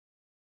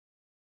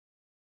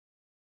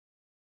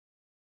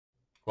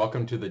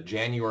Welcome to the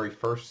January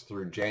 1st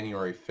through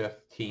January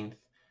 15th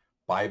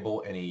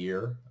Bible in a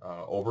Year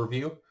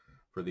overview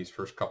for these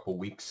first couple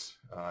weeks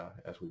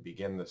as we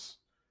begin this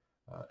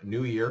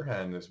new year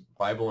and this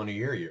Bible in a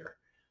Year.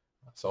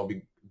 So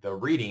the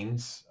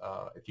readings,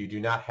 if you do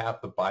not have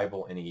the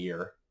Bible in a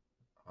year,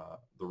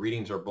 the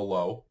readings are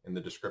below in the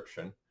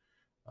description.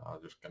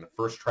 There's kind of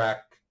first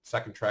track,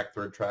 second track,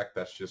 third track.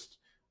 That's just,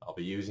 I'll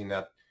be using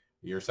that.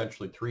 You're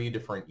essentially three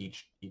different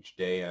each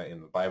day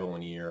in the Bible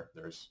in a year.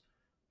 There's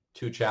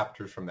 2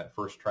 chapters from that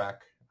first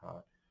track,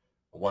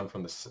 one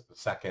from the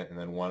second, and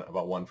then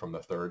one from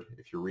the third.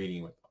 If you're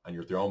reading on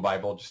your own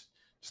Bible, just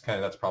kind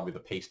of, that's probably the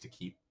pace to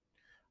keep.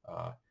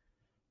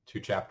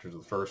 2 chapters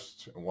of the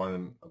first,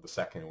 one of the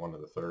second, and one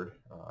of the third.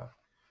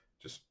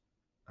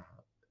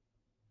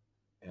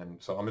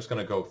 And so I'm just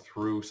going to go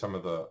through some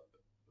of the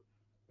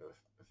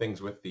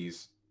things with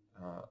these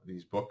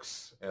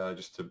books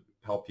just to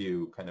help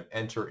you kind of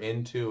enter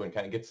into and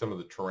kind of get some of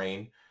the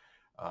terrain.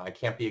 I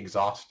can't be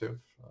exhaustive,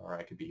 or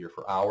I could be here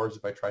for hours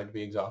if I tried to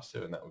be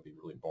exhaustive, and that would be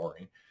really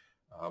boring.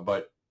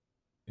 But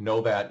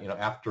know that,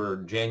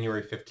 after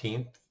January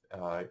 15th,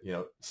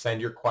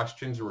 send your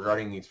questions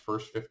regarding these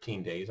first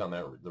 15 days on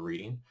the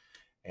reading,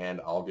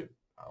 and I'll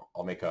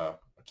make a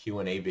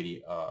Q&A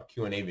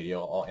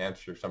video. I'll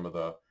answer some of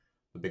the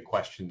big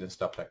questions and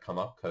stuff that come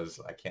up because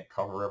I can't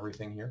cover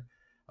everything here.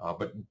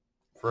 But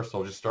first,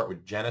 I'll just start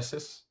with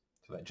Genesis.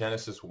 So that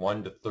Genesis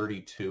 1 to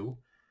 32.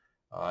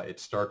 It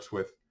starts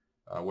with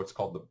what's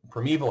called the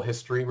primeval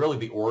history, really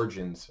the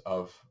origins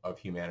of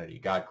humanity.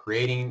 God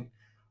creating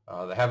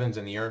the heavens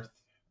and the earth,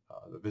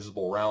 the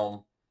visible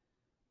realm,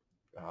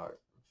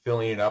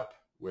 filling it up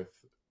with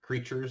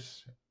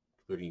creatures,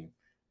 including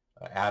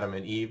Adam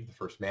and Eve, the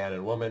first man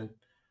and woman,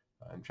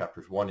 in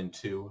chapters 1 and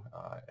 2.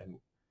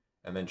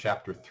 And then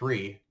chapter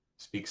 3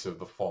 speaks of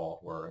the fall,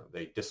 where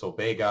they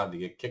disobey God, they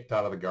get kicked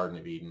out of the Garden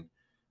of Eden,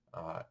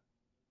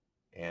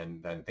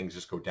 and then things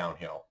just go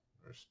downhill.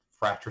 There's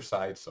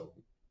fratricide,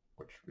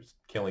 which is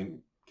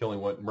killing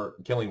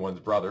one's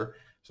brother.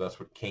 So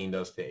that's what Cain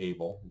does to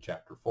Abel in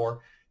chapter 4. It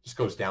just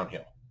goes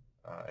downhill.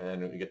 And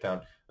then when you get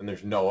down, and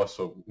there's Noah.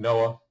 So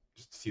Noah,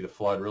 just to see the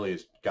flood, really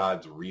is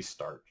God's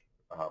restart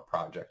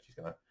project. He's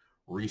going to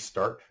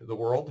restart the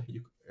world,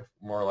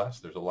 more or less.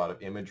 There's a lot of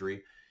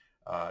imagery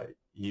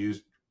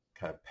used,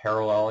 kind of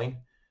paralleling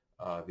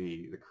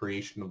the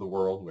creation of the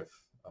world with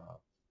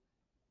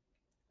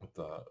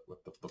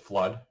the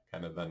flood,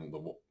 kind of then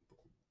the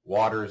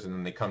waters, and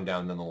then they come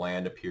down, and then the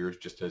land appears,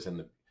 just as in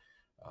the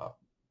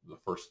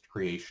first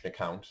creation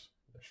account.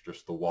 There's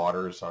just the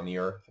waters on the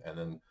earth, and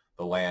then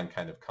the land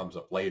kind of comes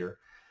up later.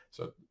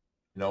 So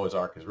Noah's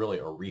Ark is really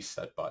a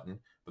reset button.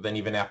 But then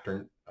even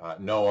after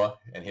Noah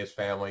and his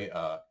family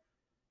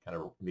kind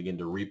of begin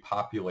to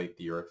repopulate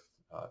the earth,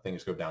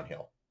 things go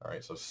downhill. All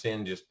right, so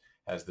sin just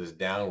has this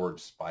downward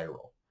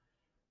spiral.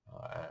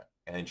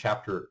 And in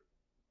chapter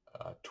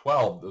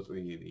 12,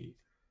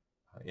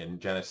 in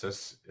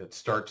Genesis, it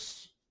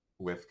starts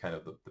with kind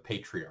of the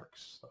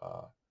patriarchs.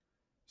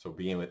 So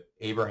being with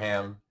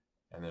Abraham,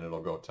 and then it'll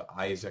go to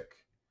Isaac,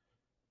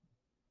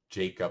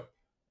 Jacob,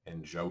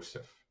 and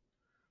Joseph.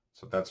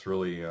 So that's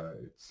really,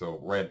 so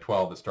right at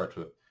 12, it starts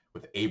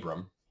with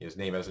Abram. His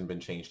name hasn't been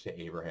changed to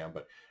Abraham,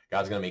 but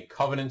God's going to make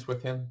covenants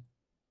with him,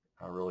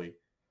 really,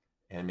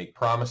 and make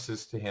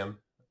promises to him.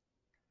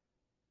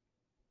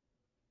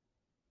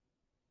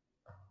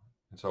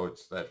 And so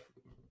it's that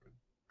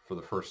for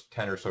the first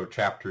 10 or so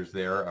chapters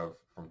there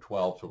from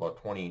 12 to about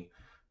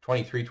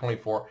 23,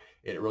 24,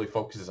 it really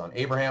focuses on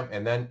Abraham,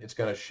 and then it's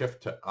going to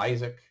shift to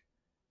Isaac,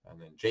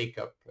 and then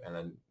Jacob, and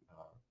then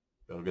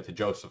it'll get to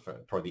Joseph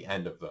toward the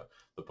end of the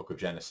book of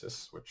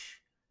Genesis,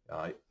 which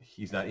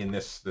he's not in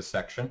this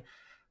section.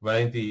 But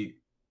I think the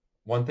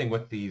one thing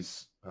with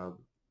these, the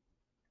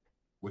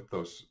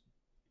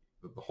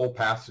whole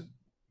passage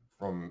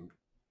from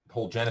the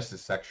whole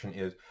Genesis section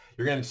is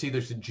you're going to see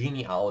there's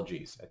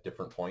genealogies at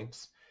different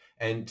points.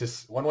 And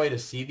just one way to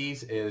see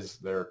these is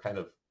they're kind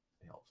of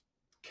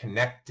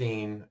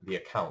connecting the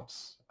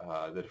accounts,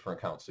 the different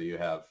accounts. So you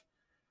have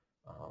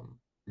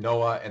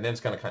Noah, and then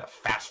it's going to kind of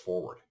fast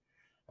forward.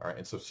 All right,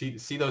 and so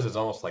see those as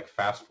almost like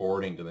fast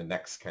forwarding to the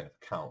next kind of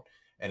account,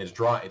 and it's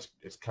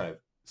kind of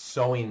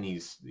sewing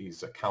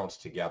these accounts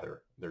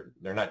together.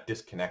 They're not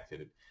disconnected.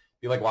 It'd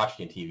be like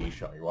watching a TV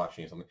show. You're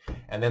watching something,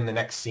 and then the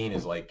next scene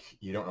is like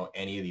you don't know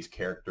any of these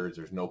characters.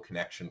 There's no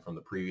connection from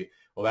the previous.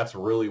 Well, that's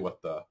really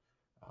what the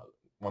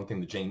one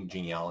thing the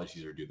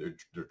genealogies are do.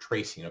 They're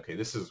tracing. Okay,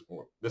 this is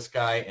this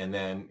guy, and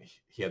then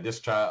he had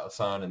this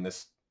son, and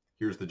this.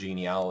 Here's the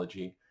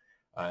genealogy,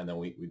 and then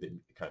we did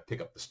kind of pick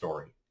up the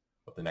story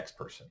of the next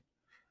person.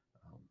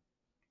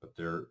 But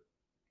they're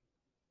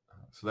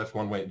so that's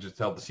one way just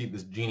to help to see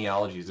this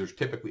genealogies. There's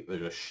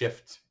a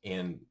shift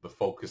in the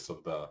focus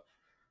of the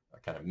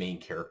kind of main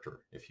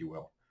character, if you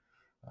will,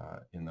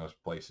 in those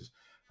places.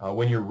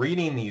 When you're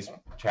reading these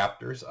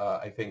chapters,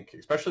 I think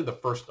especially the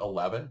first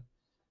 11.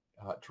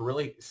 To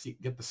really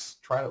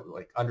try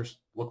to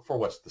look for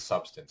what's the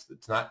substance.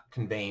 It's not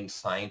conveying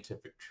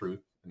scientific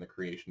truth in the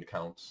creation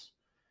accounts.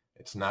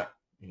 It's not,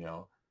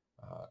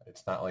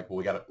 It's not like,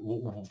 well,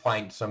 we'll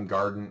find some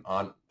garden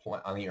on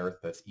the earth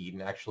that's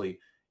Eden. Actually,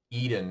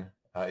 Eden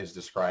is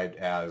described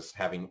as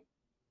having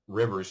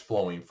rivers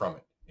flowing from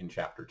it in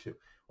chapter 2.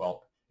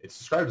 Well, it's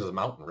described as a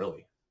mountain,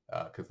 really,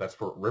 because that's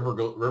where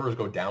rivers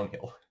go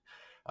downhill.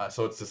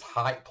 So it's this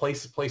high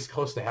place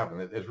close to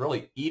heaven. It's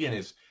really, Eden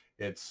is,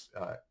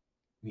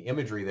 the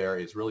imagery there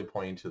is really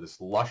pointing to this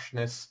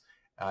lushness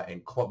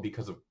and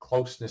because of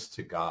closeness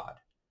to God.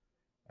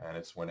 And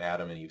it's when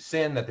Adam and Eve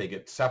sin that they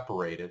get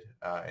separated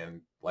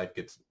and life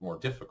gets more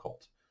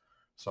difficult.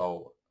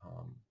 So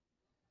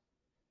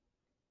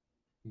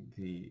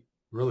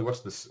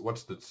what's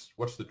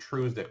the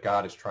truth that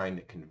God is trying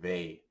to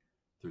convey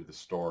through the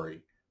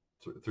story,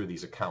 through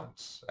these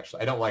accounts?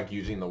 Actually, I don't like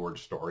using the word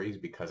stories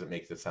because it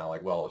makes it sound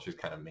like, well, it's just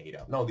kind of made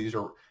up. No,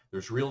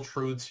 there's real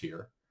truths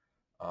here.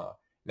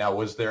 Now,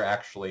 was there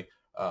actually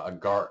a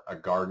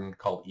garden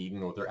called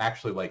Eden? Was there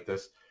actually like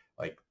this?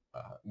 Like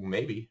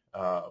maybe,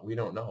 we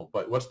don't know.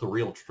 But what's the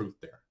real truth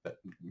there? That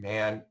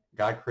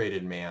God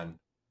created man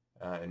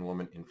and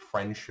woman in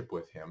friendship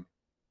with him.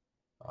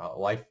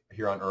 Life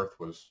here on earth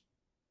was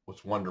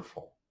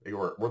wonderful. They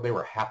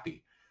were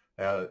happy.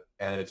 And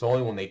it's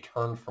only when they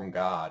turn from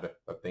God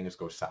that things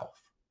go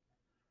south.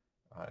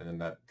 And then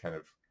that kind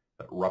of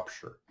that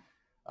rupture.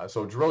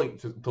 So it's really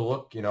to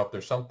look, if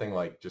there's something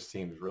like just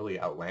seems really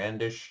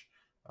outlandish,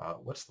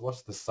 what's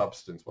the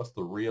substance? What's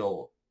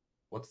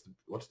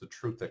the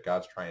truth that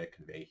God's trying to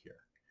convey here?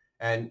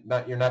 And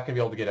you're not going to be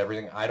able to get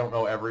everything. I don't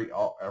know everything,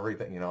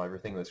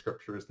 everything in the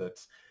scriptures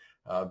that's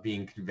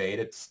being conveyed.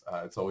 It's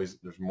always,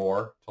 there's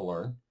more to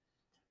learn.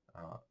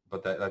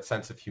 But that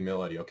sense of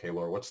humility, okay,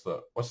 Lord, what's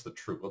the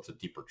truth? What's a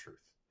deeper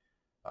truth?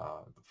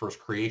 The first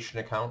creation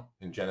account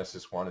in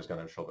Genesis 1 is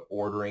going to show the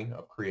ordering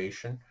of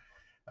creation.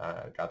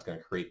 God's going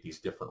to create these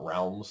different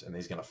realms, and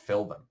he's going to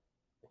fill them.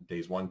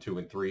 Days 1, 2,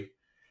 and 3,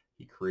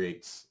 he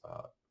creates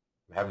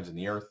the heavens and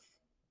the earth,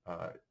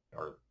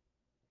 or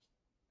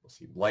let's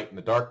see, light and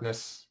the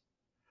darkness,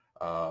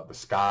 the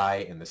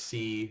sky and the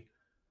sea,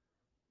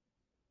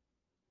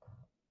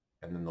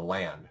 and then the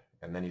land.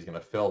 And then he's going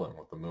to fill them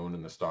with the moon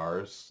and the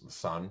stars, the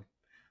sun.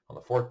 On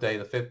the fourth day,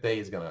 the fifth day,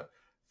 he's going to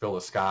fill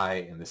the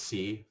sky and the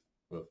sea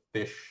with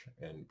fish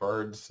and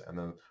birds. And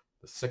then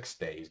the sixth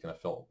day, he's going to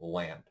fill the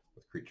land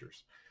with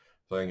creatures.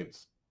 So I think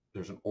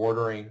there's an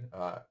ordering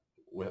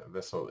with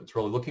this. So it's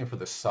really looking for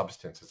the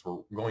substance as we're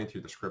going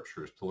through the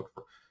scriptures to look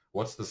for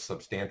what's the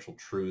substantial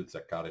truths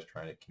that God is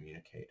trying to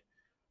communicate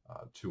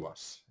to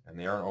us. And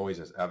they aren't always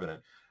as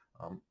evident.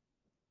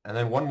 And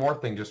then one more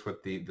thing just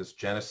with this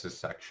Genesis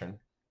section.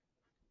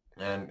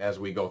 And as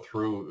we go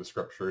through the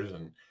scriptures,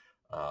 and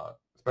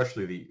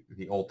especially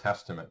the Old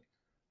Testament,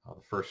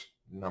 the first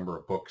number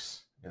of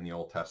books in the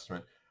Old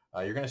Testament,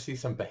 you're going to see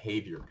some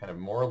behavior, kind of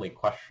morally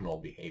questionable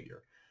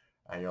behavior.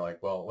 And you're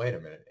like, well, wait a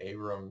minute,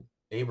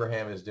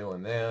 Abraham is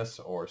doing this,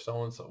 or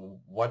so-and-so.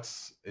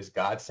 Is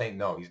God saying?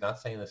 No, he's not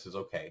saying this is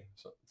okay,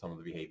 so some of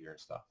the behavior and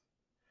stuff.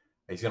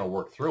 He's going to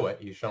work through it.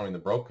 He's showing the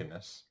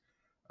brokenness.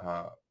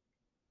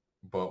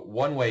 But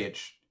one way it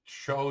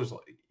shows,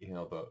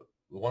 the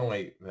one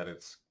way that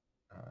it's,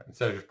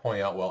 instead of just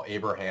pointing out, well,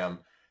 Abraham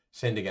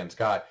sinned against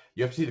God,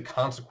 you have to see the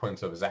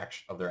consequence of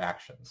their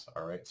actions.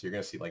 All right. So you're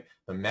going to see like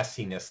the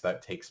messiness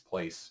that takes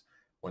place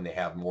when they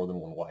have more than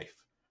one wife.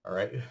 All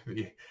right.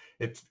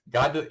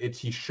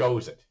 He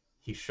shows it.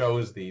 He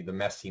shows the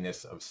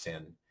messiness of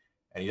sin,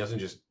 and he doesn't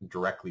just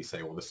directly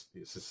say, well, this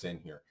is sin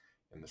here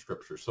in the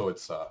scripture. So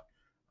it's, I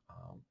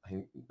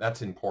think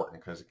that's important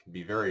because it can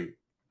be very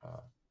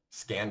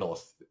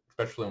scandalous,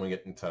 especially when we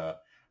get into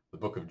the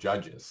book of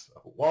Judges.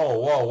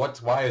 Whoa,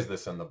 why is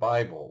this in the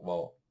Bible?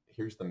 Well,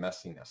 here's the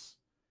messiness.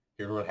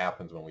 Here's what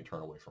happens when we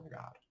turn away from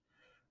God.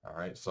 All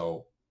right,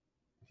 so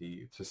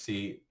to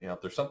see,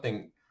 if there's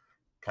something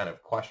kind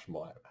of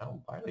questionable,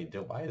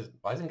 why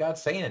isn't God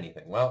saying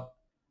anything? Well,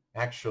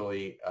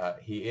 actually,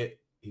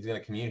 he's going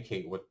to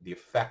communicate what the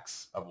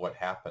effects of what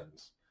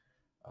happens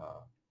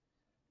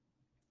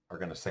are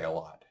going to say a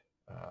lot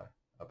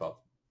about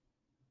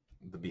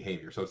the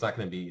behavior. So it's not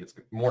going to be, it's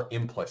more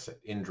implicit,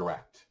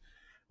 indirect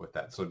with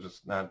that. So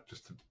not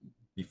just to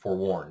be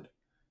forewarned.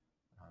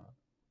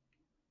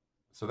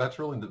 So that's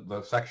really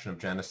the section of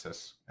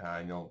Genesis,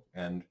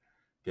 and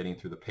getting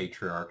through the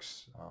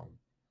patriarchs,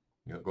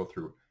 go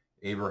through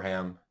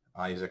Abraham,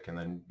 Isaac, and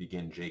then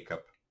begin Jacob,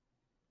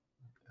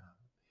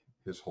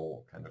 his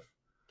whole kind of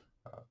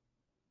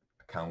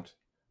account.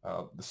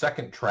 The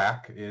second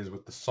track is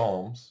with the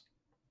Psalms.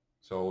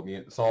 So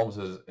the Psalms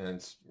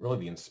it's really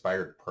the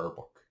inspired prayer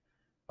book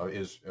of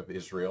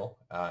Israel,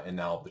 and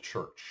now of the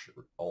church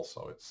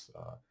also. It's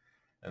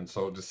and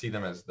so to see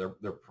them as their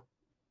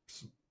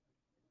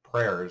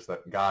prayers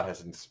that God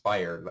has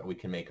inspired that we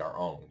can make our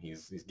own.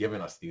 He's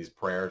given us these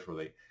prayers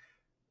where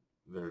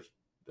there's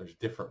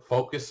different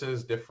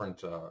focuses,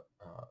 different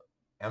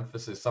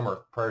emphasis. Some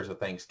are prayers of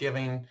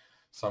thanksgiving,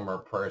 some are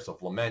prayers of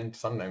lament.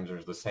 Sometimes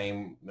there's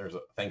a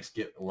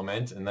thanksgiving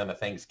lament and then a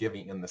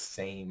thanksgiving in the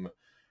same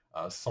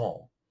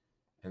psalm.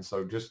 And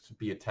so just to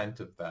be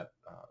attentive that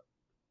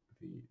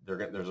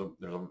there's a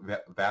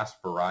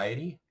vast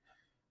variety,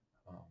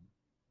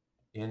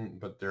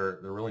 but they're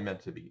really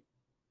meant to be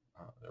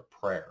they're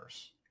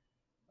prayers,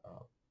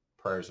 uh,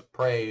 prayers of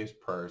praise,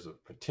 prayers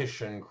of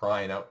petition,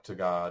 crying out to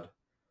God.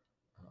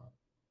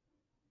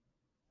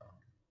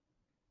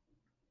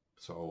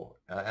 So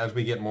as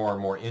we get more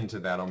and more into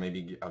that,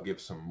 I'll give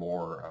some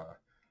more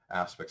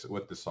aspects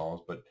with the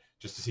Psalms, but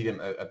just to see them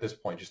at this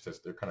point, just as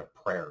they're kind of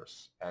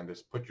prayers, and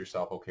just put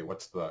yourself, okay,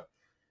 what's the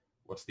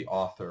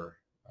author?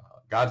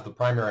 God's the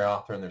primary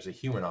author, and there's a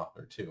human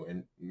author too,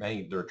 and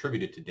many they're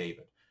attributed to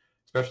David,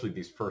 especially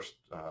these first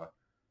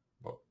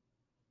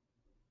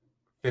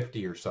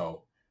 50 or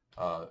so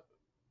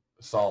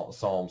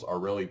Psalms are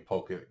really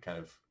kind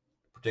of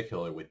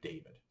particularly with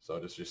David. So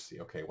just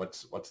see, okay,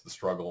 what's the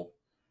struggle,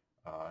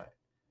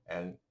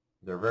 and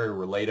they're very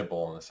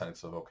relatable in the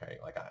sense of, okay,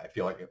 like I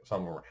feel like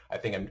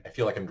I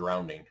feel like I'm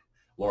drowning.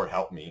 Lord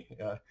help me.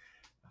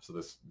 So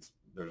there's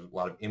a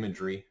lot of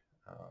imagery,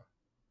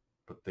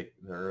 but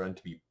they're meant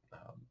to be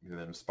an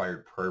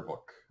inspired prayer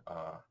book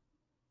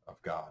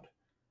of God,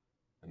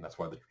 and that's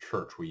why the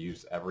church, we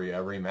use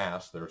every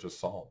mass there's a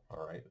psalm.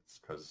 All right, it's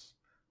because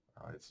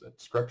it's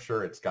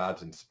scripture. It's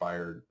God's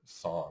inspired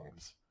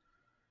songs.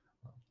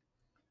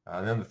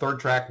 And then the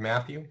third track,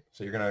 Matthew.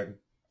 So you're going to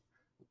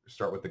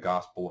start with the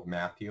Gospel of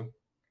Matthew.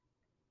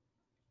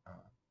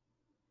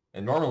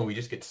 And normally we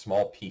just get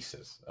small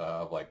pieces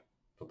of like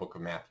the book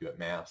of Matthew at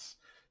Mass.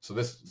 So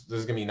this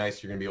is going to be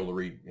nice. You're going to be able to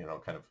read,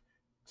 kind of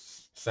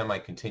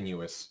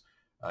semi-continuous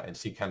and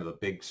see kind of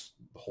the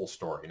whole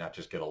story, not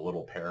just get a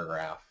little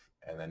paragraph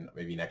and then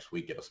maybe next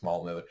week get a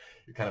small another.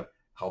 You're kind of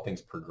how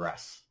things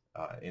progress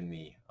in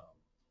the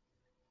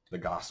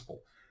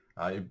Gospel.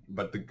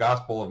 But the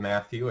Gospel of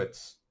Matthew,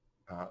 its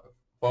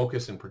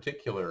focus in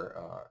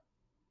particular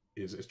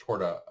is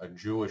toward a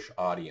Jewish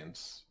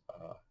audience,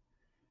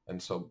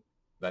 and so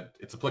that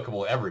it's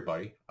applicable to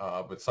everybody.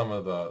 But some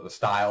of the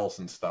styles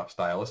and stuff,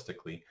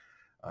 stylistically,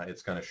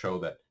 it's going to show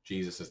that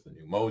Jesus is the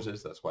new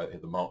Moses. That's why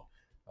the Mount,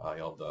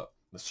 the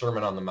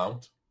Sermon on the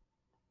Mount.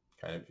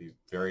 Kind of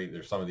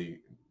there's some of the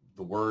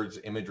words,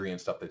 imagery, and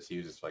stuff that's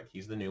used. It's like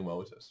he's the new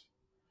Moses.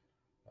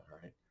 All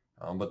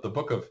right, but the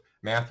book of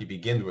Matthew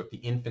begins with the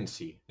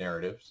infancy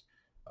narratives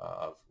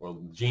of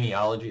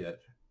genealogy, that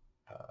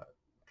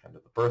kind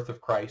of the birth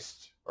of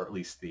Christ, or at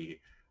least the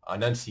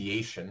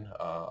annunciation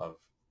of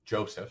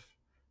Joseph.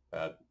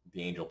 The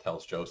angel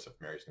tells Joseph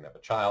Mary's going to have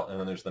a child, and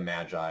then there's the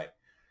Magi,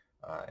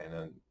 and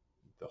then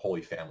the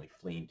Holy Family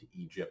fleeing to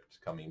Egypt,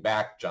 coming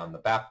back, John the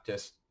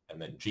Baptist,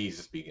 and then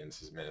Jesus begins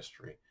his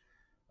ministry.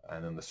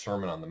 And then the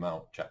Sermon on the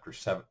Mount, chapter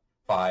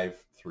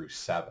 5 through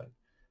 7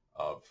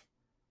 of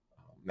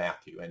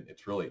Matthew. And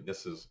it's really,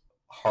 this is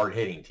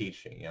hard-hitting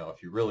teaching.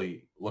 If you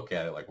really look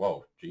at it like,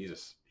 whoa,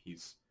 Jesus,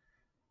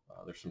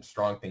 there's some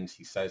strong things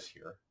he says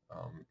here.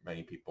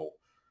 Many people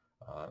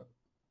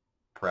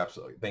perhaps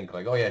think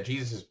like, oh yeah,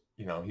 Jesus is,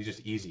 he's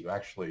just easy.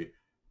 Actually,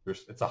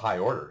 it's a high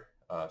order,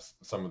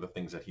 some of the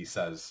things that he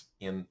says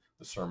in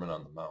the Sermon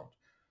on the Mount.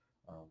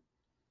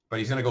 But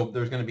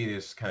there's going to be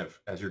this kind of,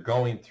 as you're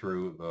going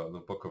through the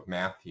book of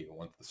Matthew,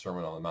 once the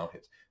Sermon on the Mount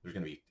hits, there's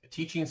going to be a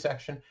teaching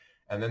section,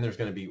 and then there's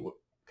going to be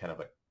kind of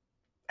like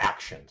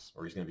actions,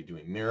 or he's going to be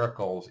doing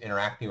miracles,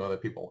 interacting with other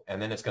people, and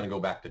then it's going to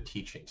go back to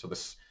teaching. So the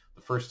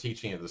first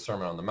teaching of the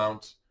Sermon on the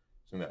Mount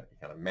is going to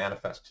kind of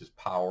manifest his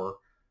power,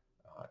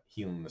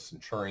 healing the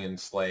centurion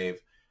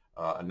slave,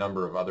 a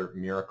number of other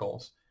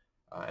miracles,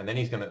 and then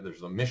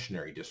there's a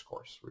missionary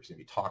discourse where he's going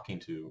to be talking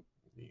to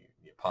the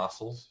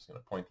apostles. He's going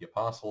to appoint the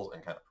apostles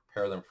and kind of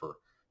prepare them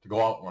to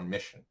go out on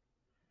mission,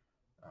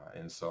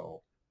 and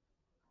so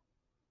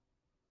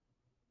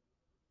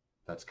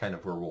that's kind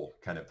of where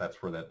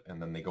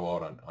and then they go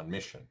out on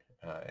mission,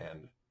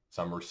 and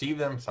some receive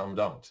them, some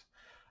don't.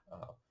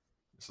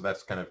 So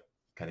that's kind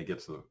of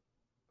gets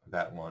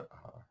that one.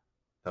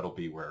 That'll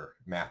be where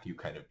Matthew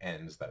kind of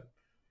ends, that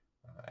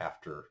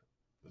after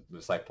the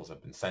disciples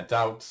have been sent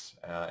out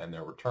and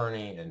they're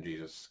returning, and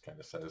Jesus kind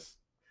of says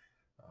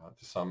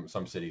to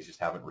some cities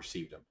just haven't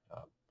received him.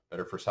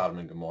 Better for Sodom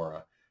and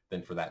Gomorrah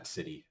than for that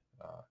city,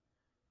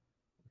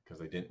 because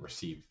they didn't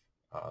receive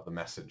the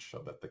message,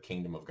 so that the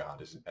kingdom of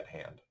God is at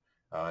hand.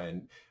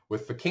 And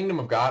with the kingdom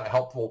of God,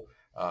 helpful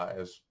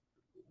as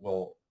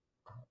well,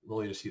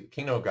 really to see the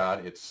kingdom of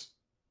God, it's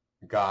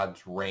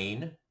God's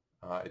reign.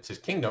 It's his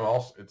kingdom.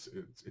 Also,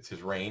 it's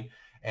his reign.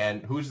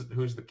 And who's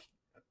the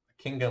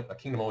kingdom? A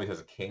kingdom always has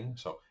a king.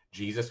 So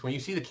Jesus. When you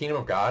see the kingdom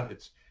of God,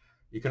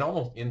 you can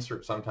almost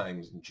insert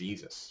sometimes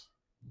Jesus,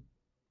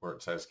 where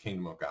it says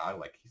kingdom of God,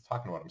 like he's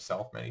talking about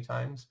himself many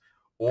times,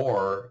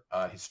 or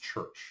his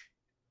church.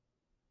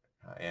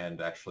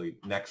 And actually,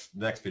 next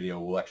video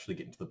we'll actually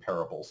get into the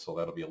parables, so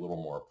that'll be a little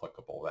more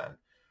applicable then.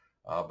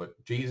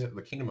 But Jesus,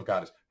 the kingdom of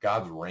God, is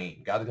God's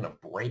reign. God's going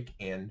to break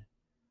in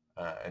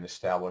and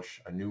establish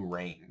a new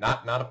reign,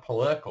 not a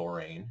political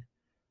reign,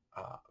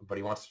 but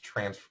he wants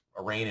to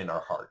reign in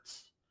our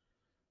hearts.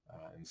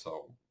 And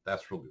so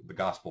that's really the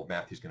Gospel of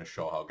Matthew is going to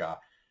show how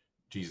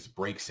Jesus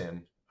breaks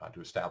in to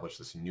establish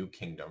this new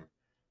kingdom,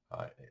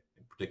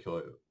 in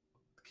particular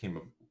the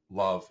kingdom of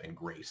love and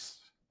grace.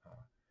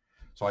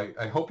 So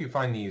I hope you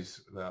find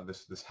these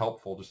this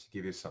helpful, just to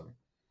give you some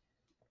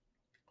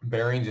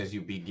bearings as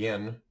you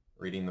begin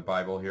reading the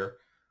Bible here.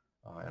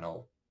 And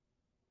I'll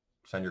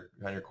send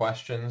your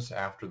questions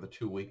after the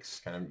 2 weeks.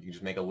 Kind of, you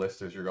just make a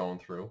list as you're going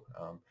through,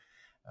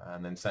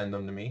 and then send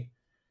them to me,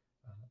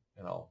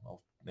 and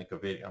I'll make a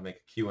video. I'll make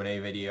a Q&A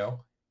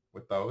video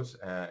with those,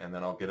 and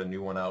then I'll get a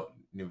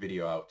new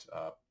video out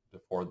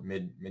before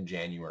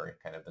mid-January,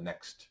 kind of the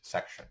next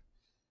section.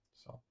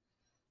 So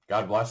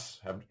God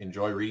bless.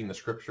 Enjoy reading the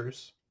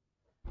scriptures.